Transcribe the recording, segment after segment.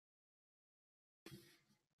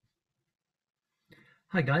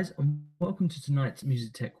Hi guys, and welcome to tonight's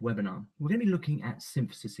Music Tech webinar. We're going to be looking at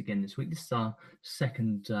synthesis again this week. This is our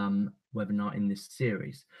second webinar in this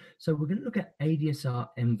series. So we're going to look at ADSR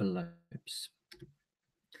envelopes.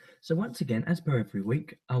 So once again, as per every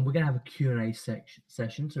week, we're going to have a Q&A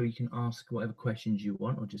session, so you can ask whatever questions you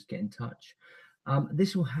want or just get in touch.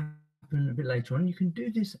 This will happen a bit later on. You can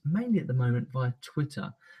do this mainly at the moment via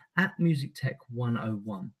Twitter at Music Tech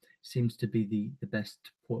 101. Seems to be the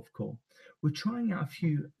best port of call. We're trying out a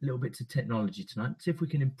few little bits of technology tonight, see if we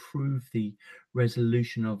can improve the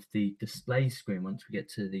resolution of the display screen once we get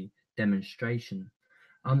to the demonstration.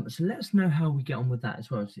 So let us know how we get on with that as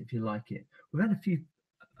well, so if you like it. We've had a few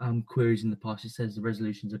queries in the past. It says the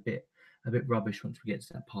resolution's a bit rubbish once we get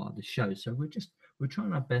to that part of the show. So we're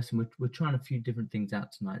trying our best, and we're trying a few different things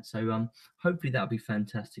out tonight. So hopefully that'll be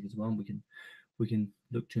fantastic as well. And we can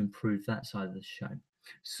look to improve that side of the show.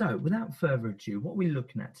 So without further ado, what are we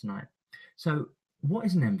looking at tonight? So what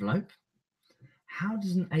is an envelope? How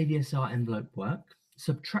does an ADSR envelope work?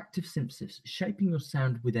 Subtractive synthesis, shaping your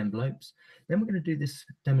sound with envelopes. Then we're going to do this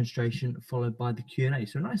demonstration followed by the Q&A.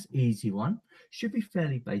 So a nice easy one. Should be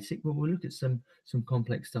fairly basic, but we'll look at some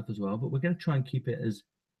complex stuff as well. But we're going to try and keep it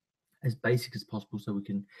as basic as possible so we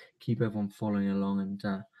can keep everyone following along,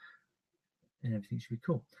 and everything should be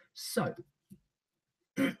cool. So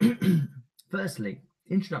firstly,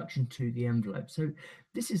 introduction to the envelope. So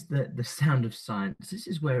this is the sound of science. This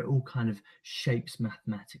is where it all kind of shapes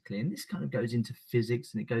mathematically, and this kind of goes into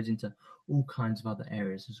physics, and it goes into all kinds of other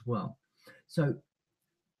areas as well. So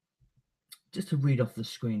just to read off the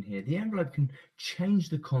screen here, the envelope can change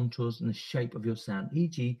the contours and the shape of your sound,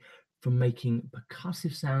 e.g. from making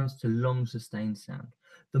percussive sounds to long sustained sound.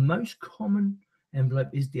 The most common envelope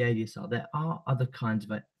is the ADSR. There are other kinds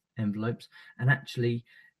of envelopes, and actually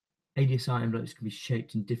ADSR envelopes can be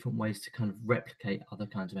shaped in different ways to kind of replicate other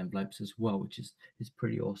kinds of envelopes as well, which is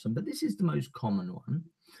pretty awesome. But this is the most common one,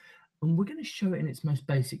 and we're going to show it in its most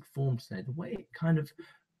basic form today, the way it kind of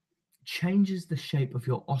changes the shape of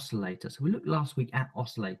your oscillator. So we looked last week at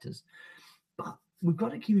oscillators, but we've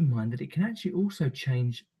got to keep in mind that it can actually also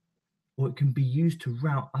change, or it can be used to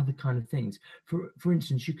route other kind of things. For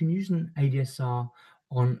instance, you can use an ADSR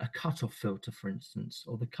on a cutoff filter, for instance,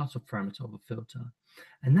 or the cutoff parameter of a filter.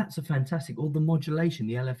 And that's a fantastic, or the modulation,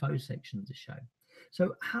 the LFO section of the show.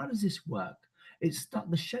 So how does this work?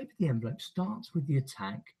 The shape of the envelope starts with the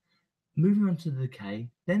attack, moving on to the decay,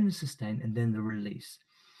 then the sustain, and then the release.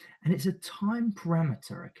 And it's a time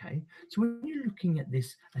parameter, okay? So when you're looking at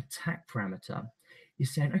this attack parameter, you're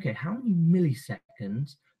saying, okay, how many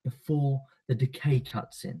milliseconds before the decay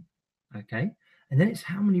cuts in, okay? And then it's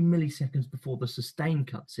how many milliseconds before the sustain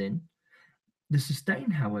cuts in. The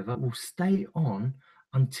sustain, however, will stay on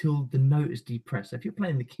until the note is depressed. So if you're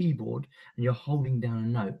playing the keyboard and you're holding down a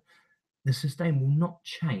note, the sustain will not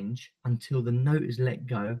change until the note is let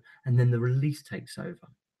go, and then the release takes over.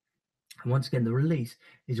 And once again, the release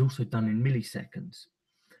is also done in milliseconds.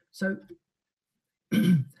 So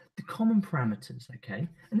the common parameters, okay,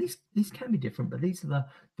 and these can be different, but these are the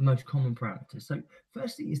most common parameters. So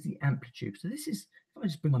firstly is the amplitude. So this is, if I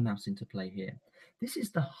just bring my mouse into play here, this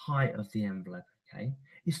is the height of the envelope, okay?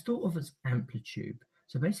 It's thought of as amplitude.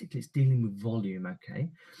 So basically it's dealing with volume, okay?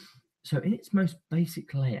 So in its most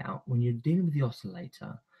basic layout, when you're dealing with the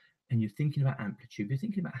oscillator and you're thinking about amplitude, you're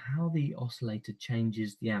thinking about how the oscillator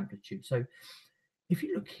changes the amplitude. So if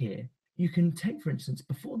you look here, you can take, for instance,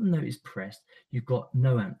 before the note is pressed, you've got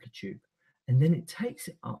no amplitude, and then it takes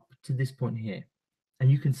it up to this point here.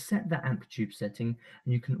 And you can set that amplitude setting,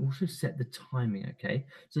 and you can also set the timing, okay?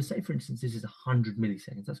 So say, for instance, this is 100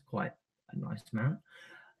 milliseconds. That's quite a nice amount.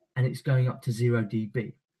 And it's going up to 0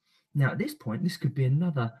 dB. Now, at this point, this could be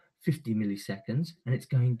another 50 milliseconds, and it's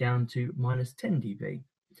going down to minus 10 dB.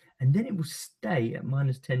 And then it will stay at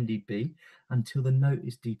minus 10 dB until the note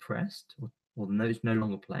is depressed, or the note is no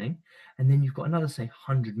longer playing. And then you've got another, say,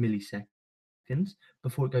 100 milliseconds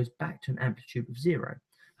before it goes back to an amplitude of 0.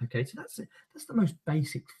 Okay, so that's the most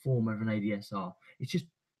basic form of an ADSR. It's just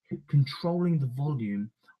controlling the volume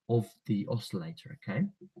of the oscillator, okay?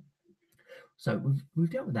 So we've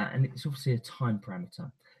dealt with that, and it's obviously a time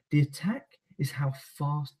parameter. The attack is how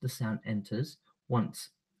fast the sound enters once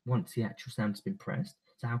the actual sound has been pressed.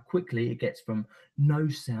 So how quickly it gets from no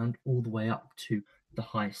sound all the way up to the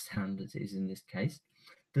highest sound, as it is in this case.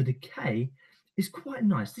 The decay is quite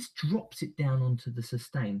nice. This drops it down onto the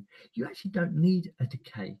sustain. You actually don't need a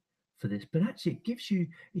decay for this, but actually it gives you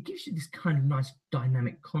this kind of nice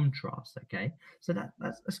dynamic contrast, okay? So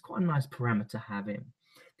that's quite a nice parameter to have in.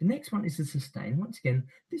 The next one is the sustain. Once again,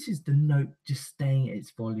 this is the note just staying at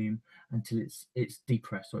its volume until it's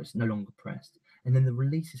depressed, or it's no longer pressed. And then the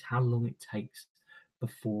release is how long it takes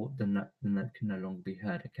before the note can no longer be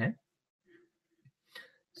heard, okay?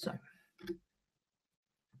 So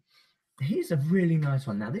here's a really nice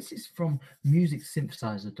one. Now, this is from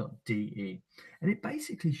musicsynthesizer.de, and it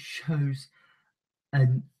basically shows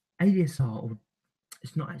an ADSR, or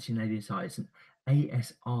it's not actually an ADSR, it's an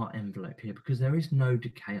ASR envelope here because there is no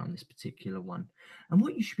decay on this particular one. And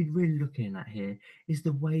what you should be really looking at here is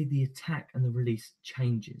the way the attack and the release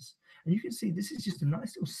changes. And you can see this is just a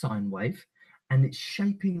nice little sine wave, and it's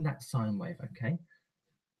shaping that sine wave, okay?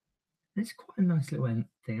 And it's quite a nice little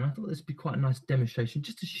thing. I thought this would be quite a nice demonstration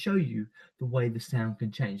just to show you the way the sound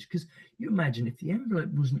can change. Because you imagine if the envelope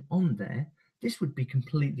wasn't on there, this would be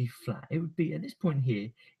completely flat. It would be at this point here,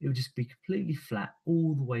 it would just be completely flat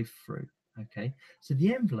all the way through. Okay, so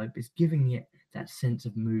the envelope is giving it that sense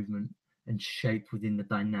of movement and shape within the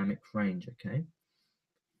dynamic range. Okay.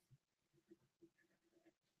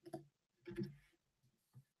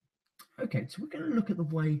 Okay, so we're going to look at the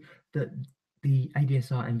way that the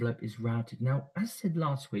ADSR envelope is routed. Now, as said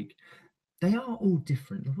last week, they are all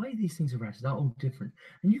different. The way these things are routed are all different.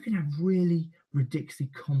 And you can have really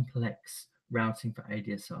ridiculously complex routing for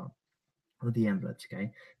ADSR or the envelopes,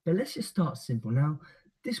 okay? But let's just start simple. Now,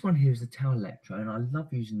 this one here is the Tau Electro, and I love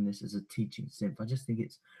using this as a teaching synth. I just think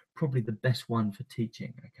it's probably the best one for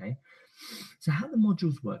teaching, okay? So how the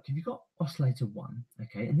modules work, if you've got oscillator 1,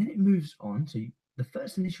 okay, and then it moves on, so the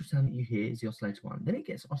first initial sound that you hear is the oscillator 1, then it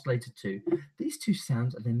gets oscillator 2. These two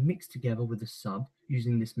sounds are then mixed together with a sub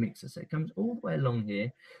using this mixer. So it comes all the way along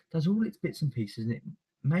here, does all its bits and pieces, and it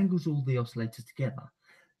mangles all the oscillators together.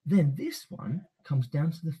 Then this one comes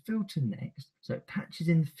down to the filter next, so it patches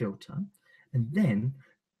in the filter, and then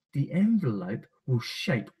the envelope will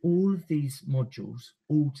shape all of these modules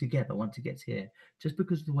all together once it gets here, just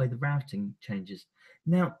because of the way the routing changes.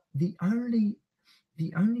 Now, the only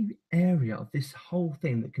area of this whole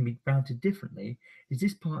thing that can be routed differently is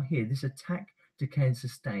this part here, this attack, decay, and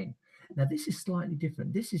sustain. Now, this is slightly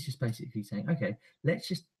different. This is just basically saying, okay, let's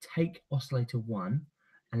just take oscillator 1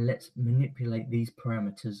 and let's manipulate these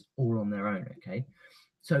parameters all on their own, okay?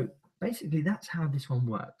 So basically, that's how this one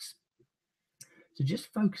works. So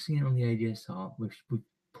just focusing in on the ADSR, we've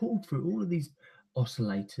pulled through all of these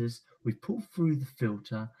oscillators, we've pulled through the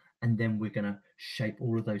filter, and then we're going to shape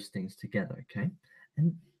all of those things together, okay?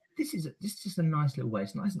 And this is just a nice little way.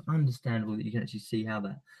 It's nice and understandable that you can actually see how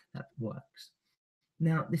that works.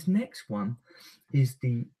 Now, this next one is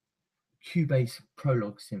the Cubase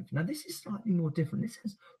Prologue Synth. Now, this is slightly more different. This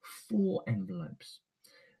has 4 envelopes.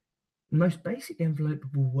 The most basic envelope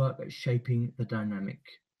will work at shaping the dynamic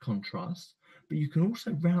contrast, but you can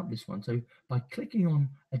also route this one. So by clicking on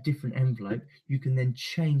a different envelope, you can then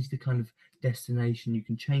change the kind of destination. You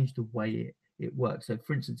can change the way it works. So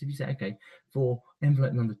for instance, if you say, okay, for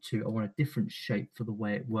envelope number 2, I want a different shape for the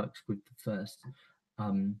way it works with the first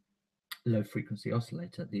low frequency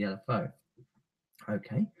oscillator, the LFO.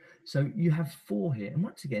 Okay, so you have 4 here, and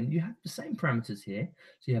once again, you have the same parameters here.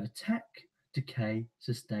 So you have attack, decay,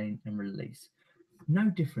 sustain, and release.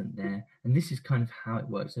 No different there, and this is kind of how it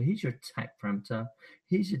works. So here's your attack parameter,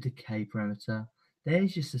 here's your decay parameter,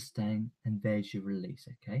 there's your sustain, and there's your release,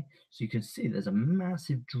 okay? So you can see there's a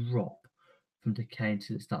massive drop from decay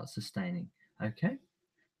until it starts sustaining, okay?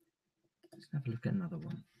 Let's have a look at another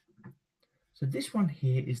one. So this one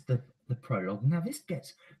here is the prologue. Now this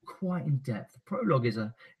gets quite in depth. The prologue is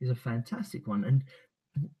a fantastic one and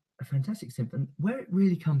a fantastic synth. And where it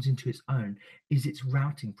really comes into its own is its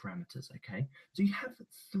routing parameters. Okay, so you have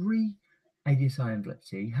 3 ADSR envelopes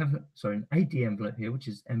here. You have an AD envelope here, which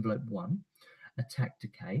is envelope 1, attack,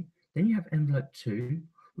 decay. Then you have envelope 2,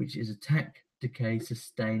 which is attack, decay,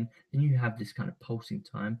 sustain. Then you have this kind of pulsing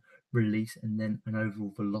time, release, and then an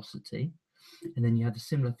overall velocity. And then you have a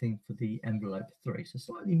similar thing for the envelope 3, so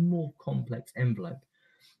slightly more complex envelope.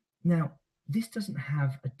 Now, this doesn't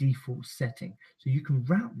have a default setting, so you can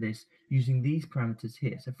route this using these parameters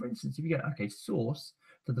here. So for instance, if you go, okay, source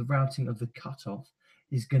for the routing of the cutoff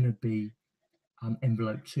is going to be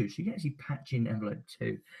envelope 2, so you can actually patch in envelope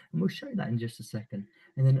 2, and we'll show that in just a second.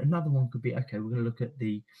 And then another one could be, okay, we're going to look at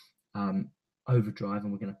the overdrive,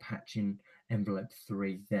 and we're going to patch in envelope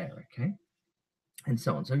 3 there, okay, and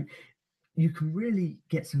so on. So you can really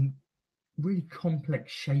get some really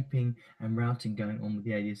complex shaping and routing going on with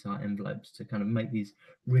the ADSR envelopes to kind of make these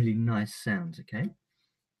really nice sounds, okay?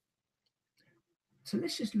 So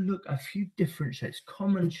let's just look at a few different shapes,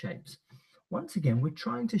 common shapes. Once again, we're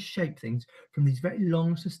trying to shape things from these very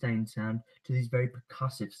long sustained sound to these very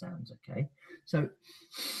percussive sounds, okay? So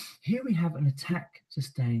here we have an attack,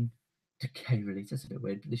 sustain, decay, release. That's a bit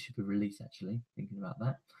weird, but this should be release actually, thinking about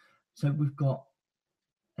that. So we've got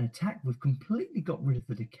an attack, we've completely got rid of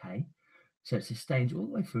the decay. So it sustains all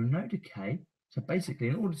the way through, no decay. So basically,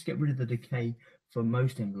 in order to get rid of the decay for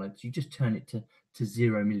most envelopes, you just turn it to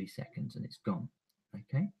 0 milliseconds and it's gone.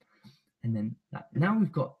 Okay, and then now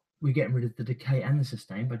we're getting rid of the decay and the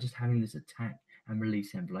sustain by just having this attack and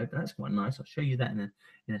release envelope. That's quite nice. I'll show you that in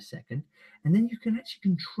a second. And then you can actually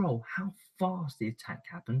control how fast the attack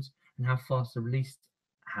happens and how fast the release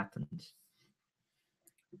happens.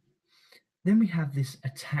 Then we have this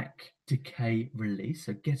attack, decay, release,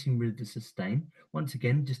 so getting rid of the sustain. Once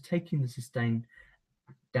again, just taking the sustain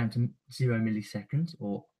down to 0 milliseconds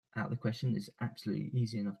or out of the question is absolutely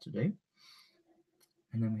easy enough to do.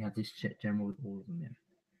 And then we have this check general with all of them in.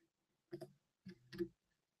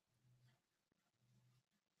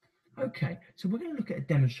 Okay, so we're going to look at a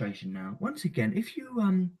demonstration now. Once again, if you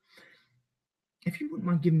wouldn't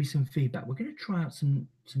mind giving me some feedback, we're going to try out some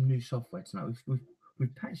new software tonight.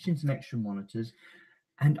 We've patched in some extra monitors,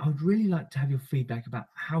 and I'd really like to have your feedback about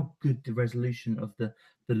how good the resolution of the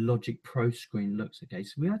Logic Pro screen looks. Okay,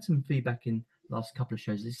 so we had some feedback in the last couple of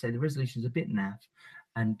shows. They say the resolution is a bit naff,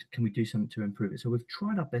 and can we do something to improve it? So we've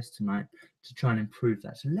tried our best tonight to try and improve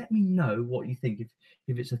that. So let me know what you think,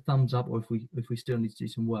 if it's a thumbs up or if we still need to do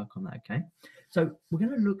some work on that. Okay, so we're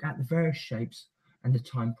going to look at the various shapes and the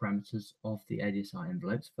time parameters of the ADSR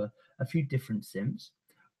envelopes for a few different sims.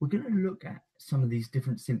 We're going to look at some of these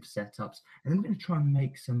different synth setups, and then we're going to try and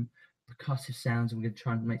make some percussive sounds, and we're going to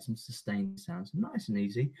try and make some sustained sounds. Nice and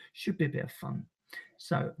easy, should be a bit of fun.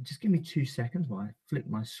 So just give me 2 seconds while I flick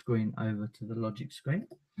my screen over to the Logic screen.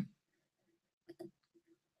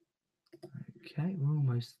 Okay, we're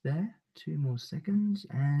almost there. 2 more seconds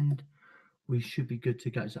and we should be good to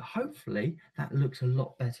go. So hopefully that looks a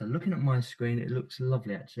lot better. Looking at my screen, it looks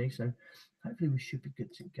lovely actually. So hopefully we should be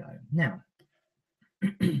good to go. Now,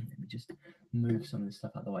 let me just move some of this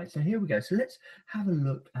stuff out of the way. So here we go. So let's have a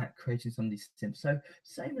look at creating some of these synths. So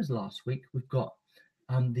same as last week, we've got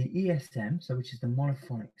the ESM, so which is the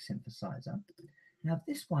monophonic synthesizer. Now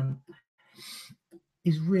this one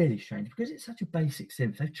is really strange because it's such a basic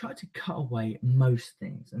synth. They've tried to cut away most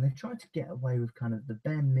things, and they've tried to get away with kind of the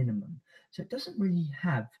bare minimum. So it doesn't really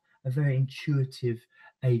have a very intuitive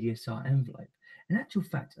ADSR envelope. In actual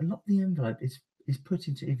fact, a lot of the envelope is put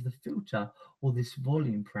into either the filter or this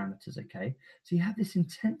volume parameters. Okay, so you have this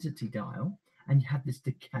intensity dial and you have this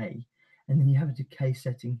decay, and then you have a decay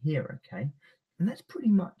setting here. Okay, and that's pretty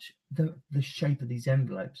much the shape of these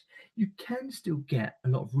envelopes. You can still get a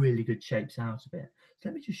lot of really good shapes out of it. So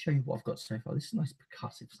let me just show you what I've got so far. This is a nice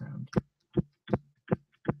percussive sound.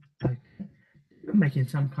 Okay. If you're making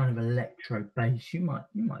some kind of electro bass, you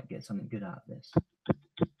might get something good out of this.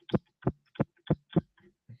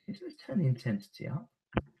 Okay, so let's turn the intensity up.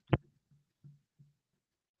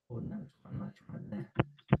 Oh no, it's quite nice right there.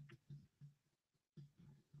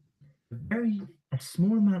 A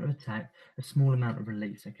small amount of attack, a small amount of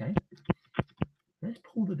release. Okay, let's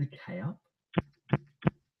pull the decay up.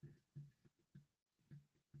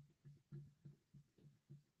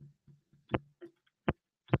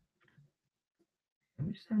 Let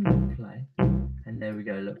me just have a little play. And there we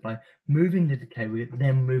go. Look, by moving the decay, we're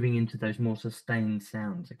then moving into those more sustained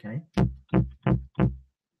sounds. Okay.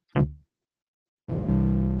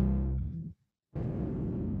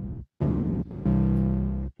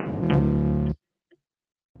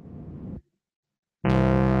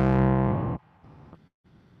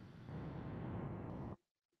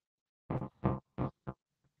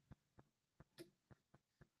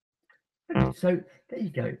 Okay, so there you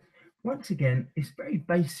go. Once again, it's very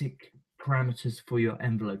basic parameters for your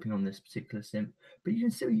enveloping on this particular synth, but you can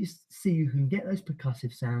still see you can get those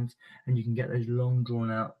percussive sounds and you can get those long drawn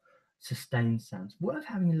out sustained sounds. Worth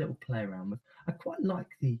having a little play around with. I quite like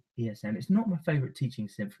the ESM. It's not my favorite teaching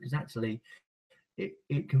synth because actually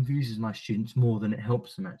it confuses my students more than it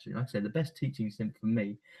helps them actually. Like I say, the best teaching synth for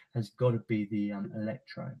me has got to be the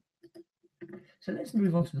electro. So let's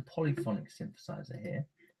move on to the polyphonic synthesizer here.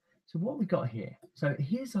 So what we got here, so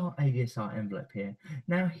here's our ADSR envelope here.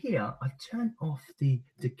 Now here, I've turned off the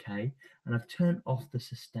decay and I've turned off the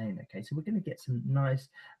sustain, okay? So we're gonna get some nice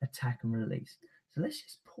attack and release. So let's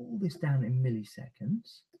just pull this down in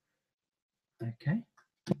milliseconds, okay?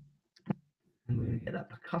 And we're gonna get that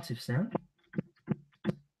percussive sound.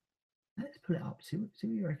 Let's pull it up, see what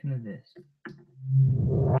you reckon of this.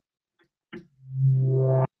 It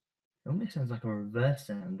almost sounds like a reverse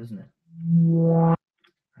sound, doesn't it?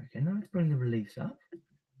 Okay, now let's bring the release up.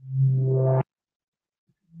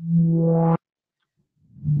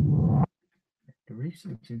 The release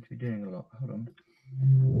seems to be doing a lot. Hold on.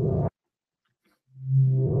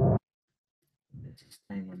 Let's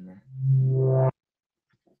sustain one there.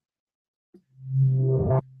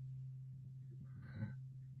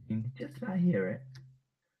 You can just just about hear it.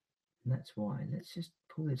 And that's why. Let's just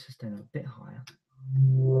pull the sustain a bit higher.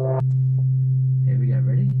 Here we go,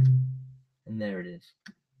 ready? And there it is.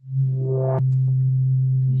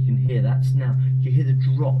 And you can hear that's now, you hear the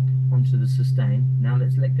drop onto the sustain. Now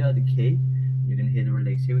let's let go of the key. You're going to hear the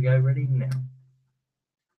release. Here we go, ready? Now.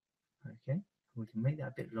 Okay, we can make that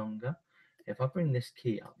a bit longer. If I bring this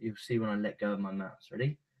key up, you'll see when I let go of my mouse.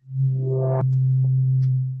 Ready?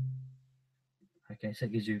 Okay, so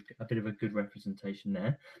it gives you a bit of a good representation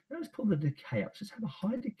there. Now let's pull the decay up. So let's have a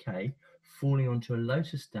high decay falling onto a low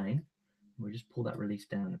sustain. We'll just pull that release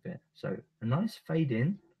down a bit. So a nice fade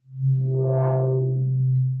in,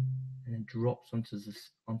 and then drops onto the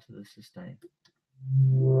sustain.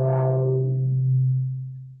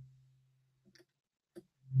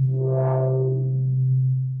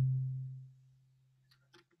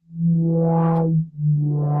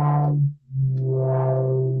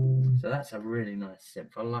 So that's a really nice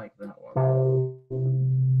synth. I like that one.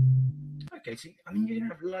 Okay, so I mean, you're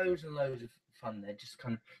gonna have loads and loads of fun there, just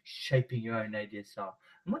kind of shaping your own ADSR.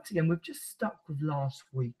 And once again, we've just stuck with last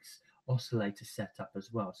week's oscillator setup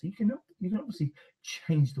as well. So you can obviously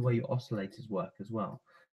change the way your oscillators work as well,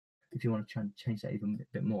 if you want to try and change that even a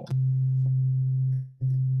bit more.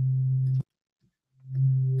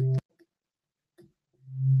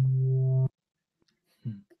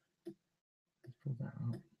 Let's pull that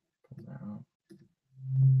up. Pull that up.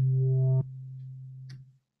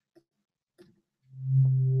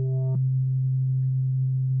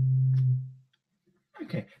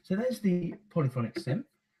 Okay, so there's the polyphonic synth.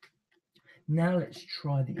 Now let's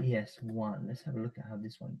try the ES1. Let's have a look at how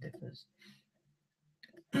this one differs.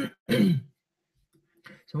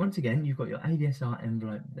 So once again, you've got your ADSR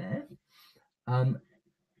envelope there.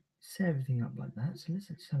 Set everything up like that. So let's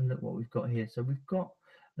just have a look what we've got here. So we've got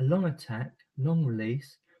a long attack, long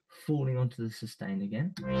release, falling onto the sustain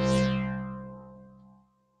again.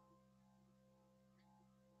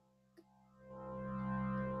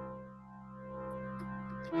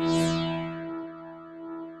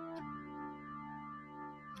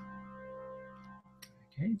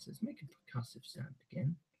 Okay, so let's make a percussive sound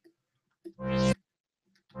again. Oh,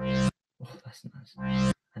 that's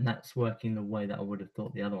nice. And that's working the way that I would have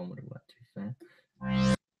thought the other one would have worked, to be fair.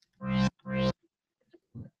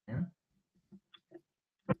 Yeah.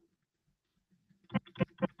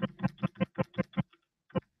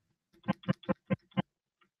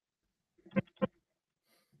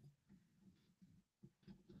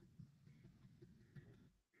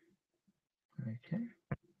 Okay.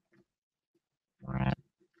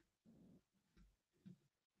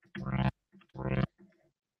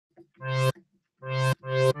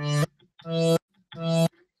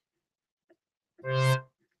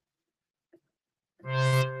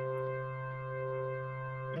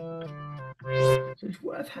 So it's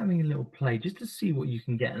worth having a little play just to see what you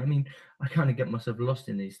can get. And I mean, I kind of get myself lost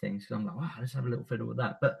in these things because I'm like, wow, let's have a little fiddle with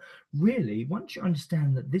that. But really, once you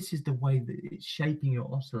understand that this is the way that it's shaping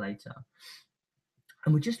your oscillator,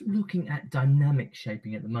 and we're just looking at dynamic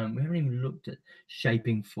shaping at the moment. We haven't even looked at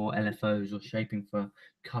shaping for LFOs or shaping for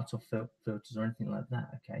cutoff filters or anything like that,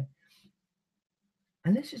 okay?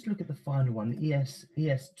 And let's just look at the final one, the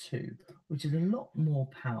ES2, which is a lot more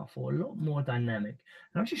powerful, a lot more dynamic.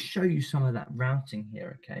 And I'll just show you some of that routing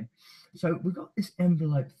here, okay? So we've got this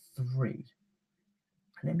envelope 3.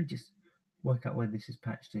 Let me just work out where this is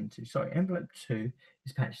patched into. Sorry, envelope 2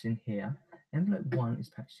 is patched in here. Envelope 1 is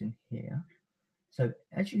patched in here. So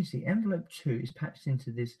as you can see, envelope 2 is patched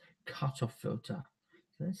into this cutoff filter.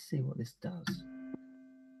 So let's see what this does.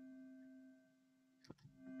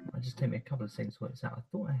 I'll just take me a couple of seconds to work this out. I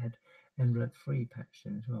thought I had envelope 3 patched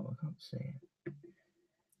in as well. I can't see it.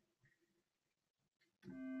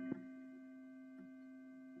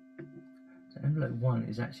 So envelope 1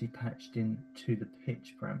 is actually patched in to the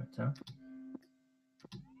pitch parameter.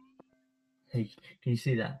 Hey, can you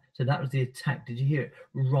see that? So that was the attack. Did you hear it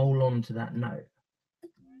roll on to that note?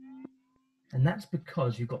 And that's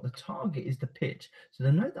because you've got the target is the pitch. So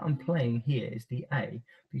the note that I'm playing here is the A.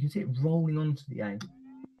 But you can see it rolling onto the A.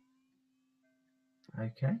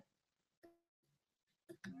 Okay.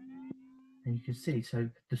 And you can see, so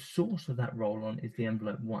the source of that roll on is the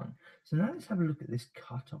envelope 1. So now let's have a look at this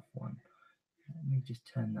cutoff one. Let me just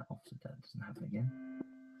turn that off so that doesn't happen again.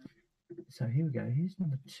 So here we go. Here's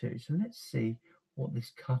number 2. So let's see what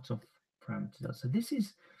this cutoff parameter does. So this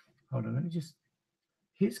is, hold on, let me just,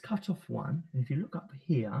 here's cutoff 1. And if you look up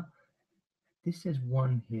here, this says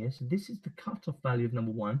 1 here. So this is the cutoff value of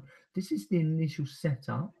number 1. This is the initial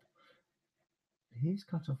setup. Here's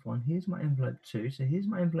cutoff 1. Here's my envelope 2. So here's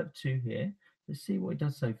my envelope 2 here. Let's see what it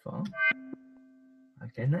does so far.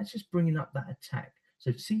 Okay, and that's just bringing up that attack.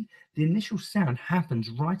 So see, the initial sound happens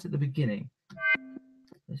right at the beginning.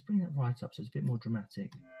 Let's bring that right up so it's a bit more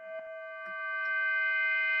dramatic.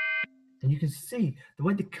 And you can see the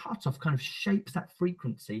way the cutoff kind of shapes that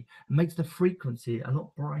frequency and makes the frequency a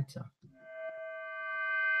lot brighter.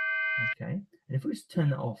 Okay, and if we just turn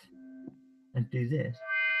that off and do this,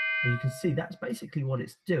 and you can see that's basically what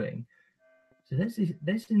it's doing. So there's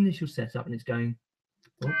the initial setup, and it's going,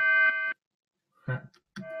 oh,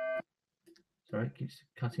 sorry, it keeps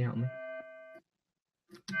cutting out on me.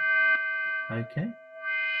 Okay,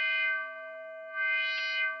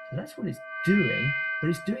 so that's what it's doing, but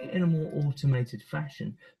it's doing it in a more automated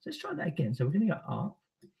fashion. So let's try that again. So we're going to go up,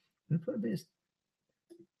 I'm going to put a bit of,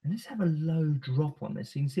 and let's have a low drop on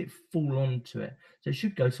this so you can see it fall onto it. So it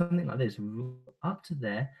should go something like this, up to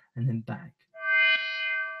there and then back.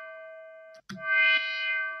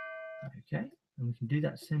 Okay, and we can do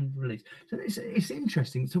that same release. So it's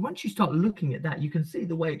interesting. So once you start looking at that, you can see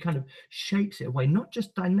the way it kind of shapes it away, not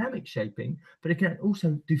just dynamic shaping, but it can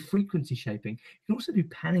also do frequency shaping. You can also do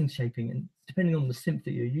panning shaping, and depending on the synth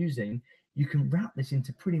that you're using, you can route this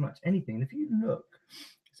into pretty much anything. And if you look,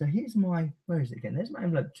 so here's my, where is it again? There's my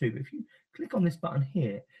envelope 2. But if you click on this button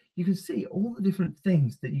here, you can see all the different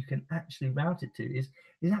things that you can actually route it to is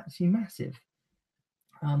actually massive.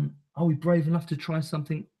 Are we brave enough to try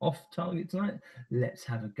something off target tonight? Let's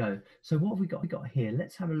have a go. So what have we got? We got here.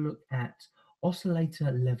 Let's have a look at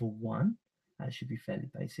oscillator level 1. That should be fairly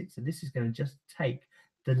basic. So this is going to just take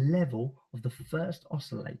the level of the first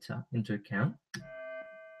oscillator into account.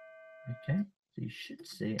 Okay, so you should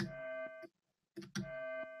see it.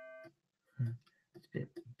 It's a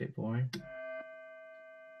bit boring.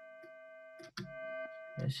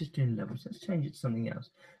 Let's just do levels. Let's change it to something else.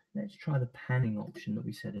 Let's try the panning option that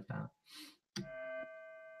we said about.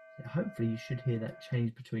 So hopefully you should hear that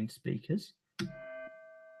change between speakers.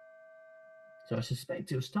 So I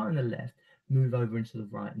suspect it will start on the left, move over into the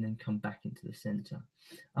right, and then come back into the center.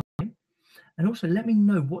 And also let me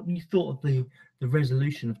know what you thought of the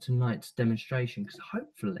resolution of tonight's demonstration, because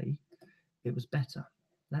hopefully it was better.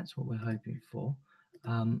 That's what we're hoping for.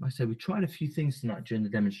 Like I say, we tried a few things tonight during the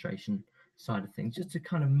demonstration side of things, just to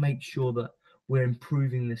kind of make sure that we're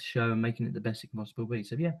improving this show and making it the best it can possibly be.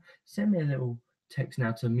 So yeah, send me a little text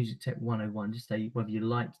now to Music Tech 101, just say whether you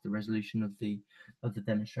liked the resolution of the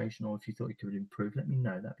demonstration or if you thought it could improve. Let me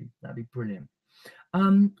know. That'd be brilliant.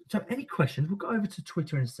 So any questions? We'll go over to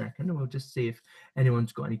Twitter in a second and we'll just see if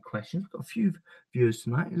anyone's got any questions. We've got a few viewers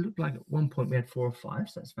tonight. It looked like at one point we had 4 or 5,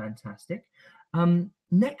 so that's fantastic.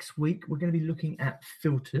 Next week we're going to be looking at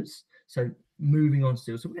filters, so moving on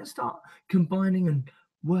still. So we're going to start combining and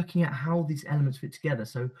working out how these elements fit together.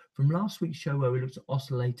 So from last week's show where we looked at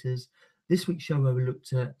oscillators, this week's show where we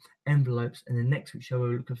looked at envelopes, and the next week's show where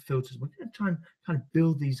we look at filters, we're going to try and kind of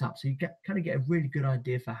build these up so you get a really good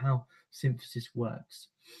idea for how synthesis works.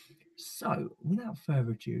 So without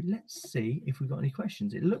further ado, let's see if we've got any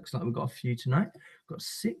questions. It looks like we've got a few tonight. We've got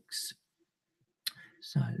 6.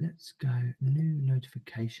 So let's go new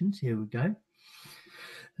notifications. Here we go.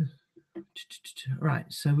 Right,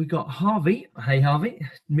 so we got Harvey. Hey Harvey,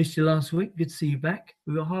 missed you last week. Good to see you back.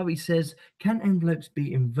 We got Harvey says, can envelopes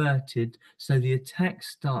be inverted so the attack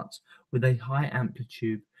starts with a high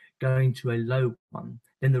amplitude going to a low one,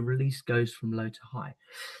 then the release goes from low to high?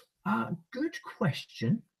 Good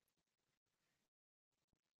question.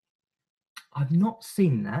 I've not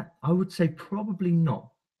seen that. I would say probably not,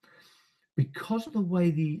 because of the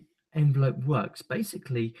way the envelope works.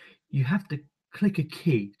 Basically, you have to click a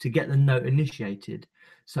key to get the note initiated.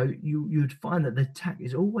 So you'd find that the attack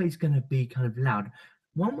is always going to be kind of loud.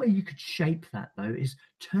 One way you could shape that though is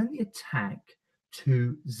turn the attack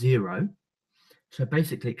to 0. So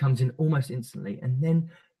basically it comes in almost instantly, and then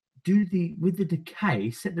with the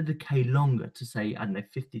decay, set the decay longer to say, I don't know,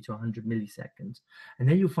 50 to 100 milliseconds, and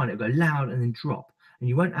then you'll find it go loud and then drop, and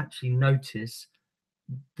you won't actually notice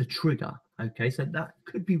the trigger. Okay, so that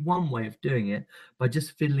could be one way of doing it, by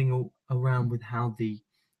just fiddling around with how the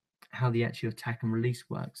actual attack and release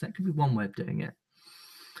works. That could be one way of doing it.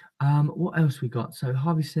 What else we got? So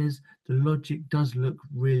Harvey says the logic does look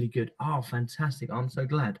really good. Oh, fantastic. I'm so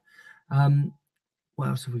glad. What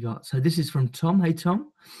else have we got? So this is from Tom. Hey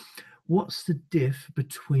Tom, what's the diff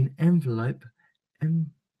between envelope and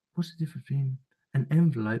what's the difference between an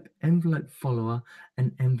envelope follower,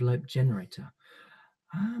 and envelope generator?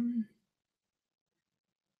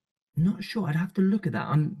 Not sure. I'd have to look at that.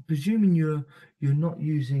 I'm presuming you're not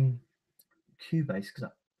using Cubase, because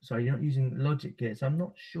sorry, you're not using Logic here, so I'm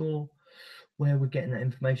not sure where we're getting that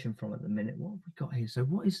information from at the minute. What have we got here? So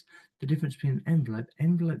what is the difference between an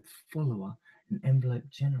envelope follower, and envelope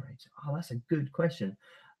generator? Oh, that's a good question.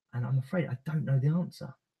 And I'm afraid I don't know the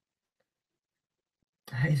answer.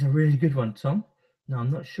 That is a really good one, Tom. No,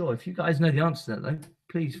 I'm not sure. If you guys know the answer to that, though,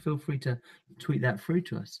 please feel free to tweet that through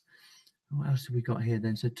to us. What else have we got here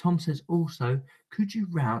then? So Tom says also, could you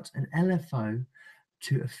route an LFO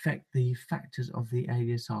to affect the factors of the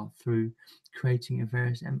ADSR through creating a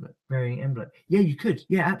varying envelope? Yeah, you could.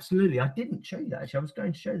 Yeah, absolutely. I didn't show you that actually. I was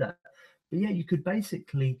going to show that. But yeah, you could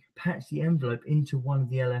basically patch the envelope into one of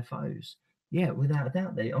the LFOs. Yeah, without a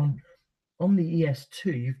doubt. There on the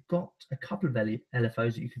ES2, you've got a couple of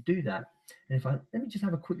LFOs that you could do that. And if I let me just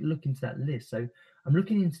have a quick look into that list. So I'm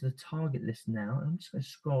looking into the target list now, and I'm just going to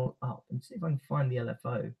scroll up and see if I can find the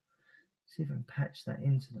LFO. See if I can patch that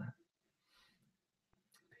into that.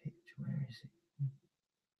 Pitch, where is it?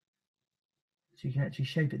 So you can actually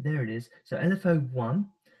shape it. There it is. So LFO1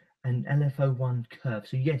 and LFO1 curve.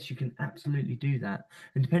 So yes, you can absolutely do that.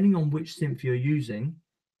 And depending on which synth you're using,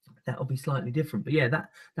 that'll be slightly different. But yeah,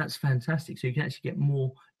 that's fantastic. So you can actually get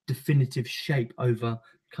more definitive shape over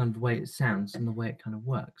kind of the way it sounds and the way it kind of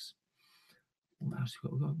works. What else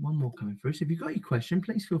we've got? We've got one more coming through. So if you've got your question,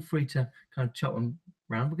 please feel free to kind of chat them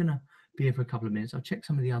around. We're going to be here for a couple of minutes. I'll check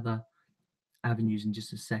some of the other avenues in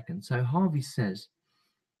just a second. So Harvey says,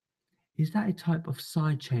 is that a type of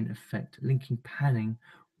sidechain effect linking panning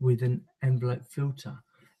with an envelope filter?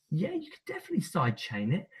 Yeah, you could definitely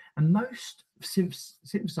sidechain it, and most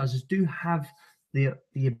synthesizers do have the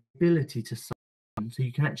ability to sidechain, so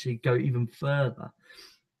you can actually go even further.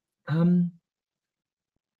 And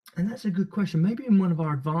that's a good question. Maybe in one of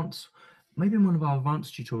our advanced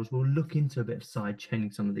tutorials, we'll look into a bit of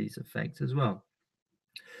sidechaining some of these effects as well.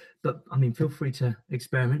 But I mean, feel free to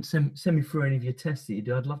experiment. Send me through any of your tests that you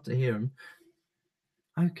do. I'd love to hear them.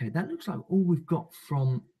 Okay, that looks like all we've got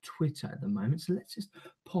from Twitter at the moment. So let's just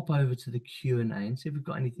pop over to the Q&A and see if we've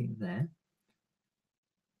got anything there.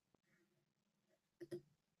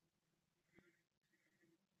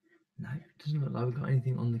 No, it doesn't look like we've got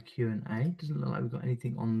anything on the Q&A. Doesn't look like we've got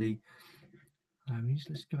anything on the...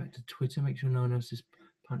 let's go back to Twitter, make sure no one else is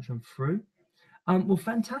punching through. Well,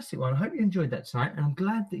 fantastic one. I hope you enjoyed that tonight, and I'm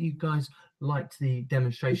glad that you guys liked the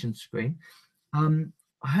demonstration screen.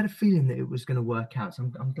 I had a feeling that it was going to work out, so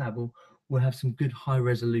I'm glad we'll have some good high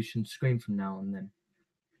resolution screen from now on then.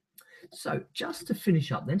 So just to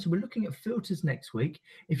finish up then, so we're looking at filters next week.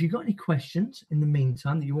 If you've got any questions in the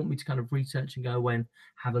meantime that you want me to kind of research and go away and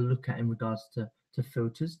have a look at in regards to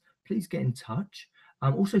filters, please get in touch.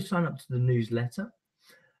 Also sign up to the newsletter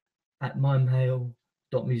at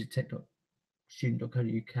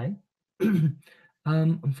mimehale.musictech.student.co.uk.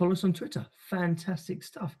 And follow us on Twitter. Fantastic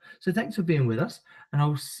stuff. So thanks for being with us. And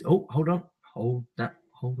hold on. We've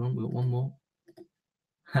got one more.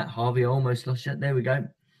 Harvey, I almost lost you. There we go.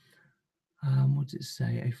 What does it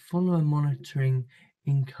say? A follower monitoring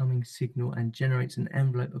incoming signal and generates an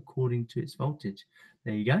envelope according to its voltage.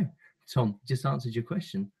 There you go. Tom, just answered your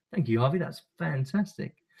question. Thank you, Harvey. That's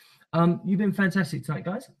fantastic. You've been fantastic tonight,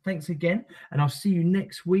 guys. Thanks again. And I'll see you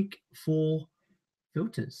next week for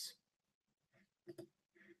filters.